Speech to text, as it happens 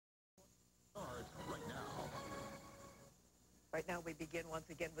Right now, we begin once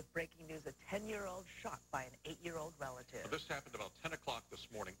again with breaking news. A 10-year-old shot by an 8-year-old relative. This happened about 10 o'clock this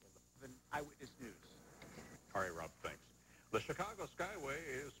morning. Eyewitness News. All right, Rob, thanks. The Chicago Skyway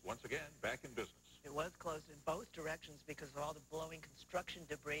is once again back in business. It was closed in both directions because of all the blowing construction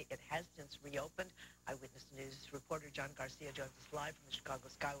debris. It has since reopened. Eyewitness News reporter John Garcia joins us live from the Chicago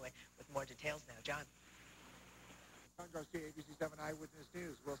Skyway with more details now. John. John Garcia, ABC 7 Eyewitness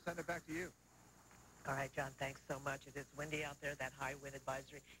News. We'll send it back to you. All right, John, thanks so much. It is windy out there. That high wind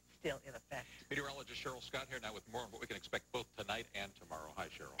advisory still in effect. Meteorologist Cheryl Scott here now with more on what we can expect both tonight and tomorrow. Hi,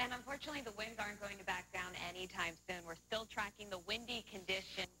 Cheryl. And unfortunately, the winds aren't going to back down anytime soon. We're still tracking the windy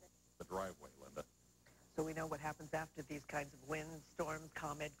conditions. The driveway, Linda. So we know what happens after these kinds of wind storms.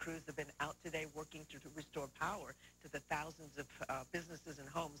 ComEd crews have been out today working to restore power to the thousands of businesses and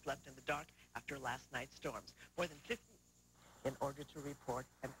homes left in the dark after last night's storms. More than 50 in order to report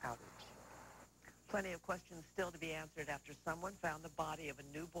an outage. Plenty of questions still to be answered after someone found the body of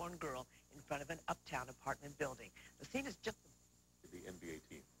a newborn girl in front of an uptown apartment building. The scene is just The NBA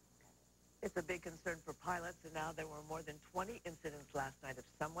team. It's a big concern for pilots, and now there were more than 20 incidents last night of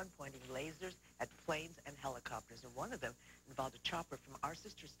someone pointing lasers at planes and helicopters, and one of them involved a chopper from our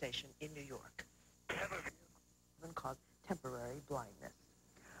sister station in New York. Caused temporary blindness.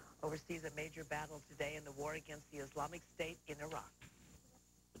 Oversees a major battle today in the war against the Islamic State in Iraq.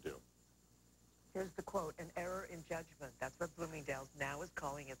 Do. Here's the quote, an error in judgment. That's what Bloomingdale's now is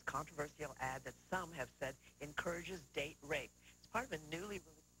calling its controversial ad that some have said encourages date rape. It's part of a newly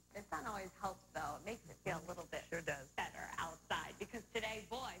released... The sun always helps, though. It makes it feel a little bit Sure does. better outside because today,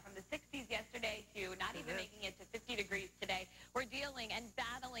 boy, from the 60s yesterday to not even making it to 50 degrees today, we're dealing and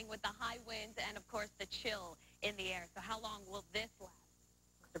battling with the high winds and, of course, the chill in the air. So how long will this last?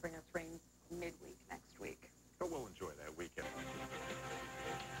 To bring us rain midweek next week. But we'll enjoy that weekend.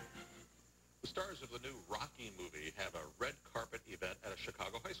 The stars of the new Rocky movie have a red carpet event at a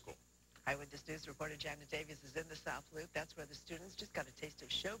Chicago high school. Eyewitness News reporter Janet Davies is in the South Loop. That's where the students just got a taste of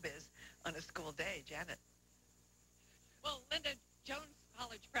showbiz on a school day. Janet. Well, Linda, Jones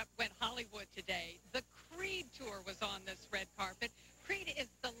College Prep went Hollywood today. The Creed tour was on this red carpet. Creed is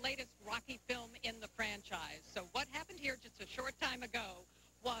the latest Rocky film in the franchise. So what happened here just a short time ago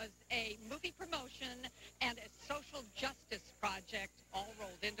was a movie promotion and a social justice project all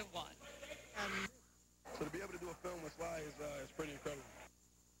rolled into one. So to be able to do a film with Sly is pretty incredible.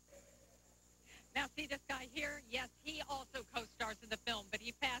 Now, see this guy here? Yes, he also co-stars in the film, but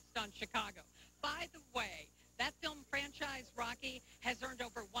he passed on Chicago. By the way, that film franchise, Rocky, has earned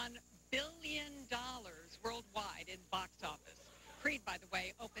over $1 billion worldwide in box office. Creed, by the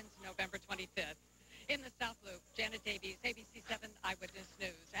way, opens November 25th. In the South Loop, Janet Davies, ABC 7 Eyewitness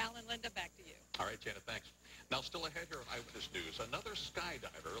News. Alan, Linda, back to you. All right, Janet, thanks. Now, still ahead here at Eyewitness News, another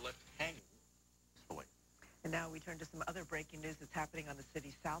skydiver left hanging peacefully. And now we turn to some other breaking news that's happening on the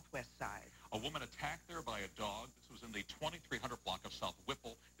city's southwest side. A woman attacked there by a dog. This was in the 2300 block of South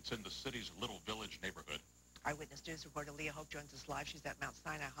Whipple. It's in the city's Little Village neighborhood. Eyewitness News reporter Leah Hope joins us live. She's at Mount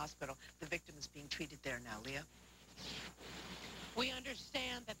Sinai Hospital. The victim is being treated there now. Leah? We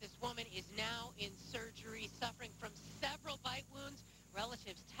understand that this woman is now in surgery, suffering from several bite wounds.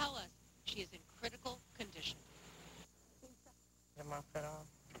 Relatives tell us she is in critical condition. I'm off at all.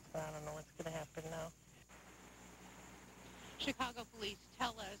 I don't know what's going to happen now. Chicago police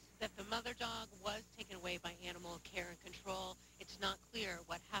tell us that the mother dog was taken away by Animal Care and Control. It's not clear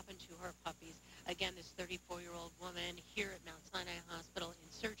what happened to her puppies. Again, this 34-year-old woman here at Mount Sinai Hospital in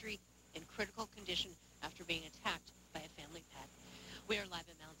surgery in critical condition after being attacked by a family pet. We are live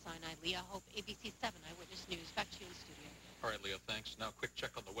at Mount Sinai. Leah Hope, ABC 7 Eyewitness News. Back to you in studio. All right, Leah, thanks. Now, quick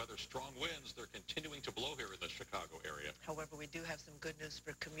check on the weather. Strong winds, they're continuing to blow here in the Chicago area. However, we do have some good news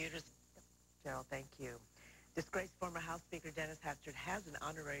for commuters. Cheryl, thank you. Disgraced former House Speaker Dennis Hastert has an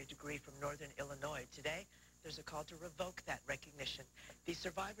honorary degree from Northern Illinois. Today, there's a call to revoke that recognition. The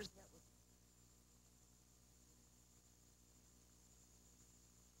survivors met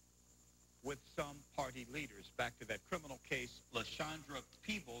with some party leaders. Back to that criminal case, LaShondra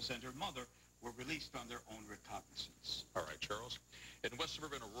Peebles and her mother were released on their own recognizance. All right, Charles. In West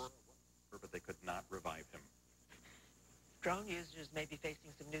Suburban Aurora, but they could not revive him. Drone users may be facing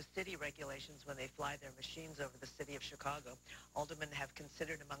some new city regulations when they fly their machines over the city of Chicago. Aldermen have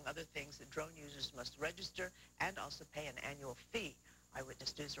considered, among other things, that drone users must register and also pay an annual fee.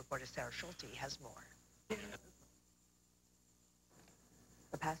 Eyewitness News reporter Sarah Schulte has more.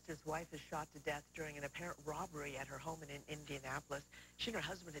 The pastor's wife is shot to death during an apparent robbery at her home in Indianapolis. She and her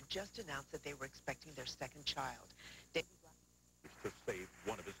husband had just announced that they were expecting their second child. To save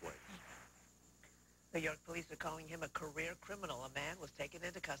one of his legs. New York police are calling him a career criminal. A man was taken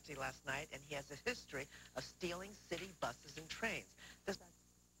into custody last night, and he has a history of stealing city buses and trains. This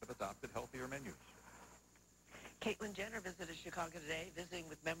Have adopted healthier menus. Caitlyn Jenner visited Chicago today, visiting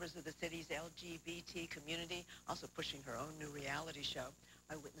with members of the city's LGBT community, also pushing her own new reality show.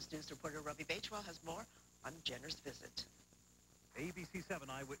 Eyewitness News reporter Robbie Batewell has more on Jenner's visit. ABC 7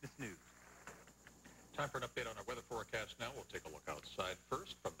 Eyewitness News. Time for an update on our weather forecast now. We'll take a look outside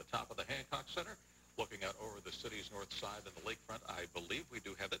first from the top of the Hancock Center. Looking out over the city's north side and the lakefront, I believe we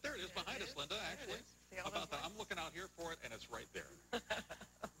do have that. There it is behind us, Linda, actually. How about that? I'm looking out here for it, and it's right there.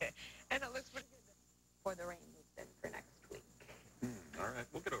 Okay. And it looks pretty good. For the rain moves in for next week. All right.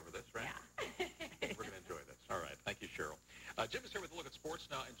 We'll get over this, right? Yeah. We're going to enjoy this. All right. Thank you, Cheryl. Jim is here with a look at sports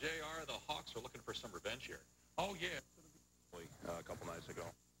now. And, JR, the Hawks are looking for some revenge here. Oh, yeah. A couple nights ago.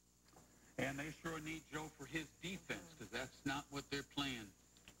 And they sure need Joe for his defense, because that's not what they're playing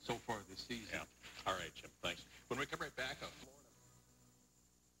so far this season. Yeah. All right, Jim. Thanks. When we come right back up.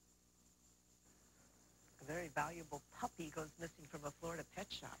 A very valuable puppy goes missing from a Florida pet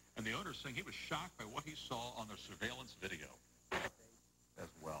shop. And the owner saying he was shocked by what he saw on the surveillance video as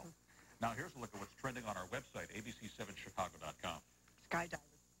well. Now, here's a look at what's trending on our website, abc7chicago.com. Skydiver.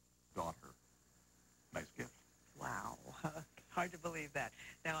 Daughter. Nice gift. Wow. Hard to believe that.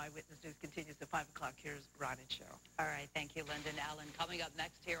 Now, Eyewitness News continues at 5 o'clock. Here's Ron and Cheryl. All right. Thank you, Lyndon. Alan, coming up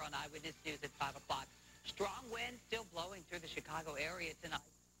next here on Eyewitness News at 5 o'clock. Strong winds still blowing through the Chicago area tonight.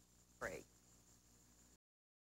 Break.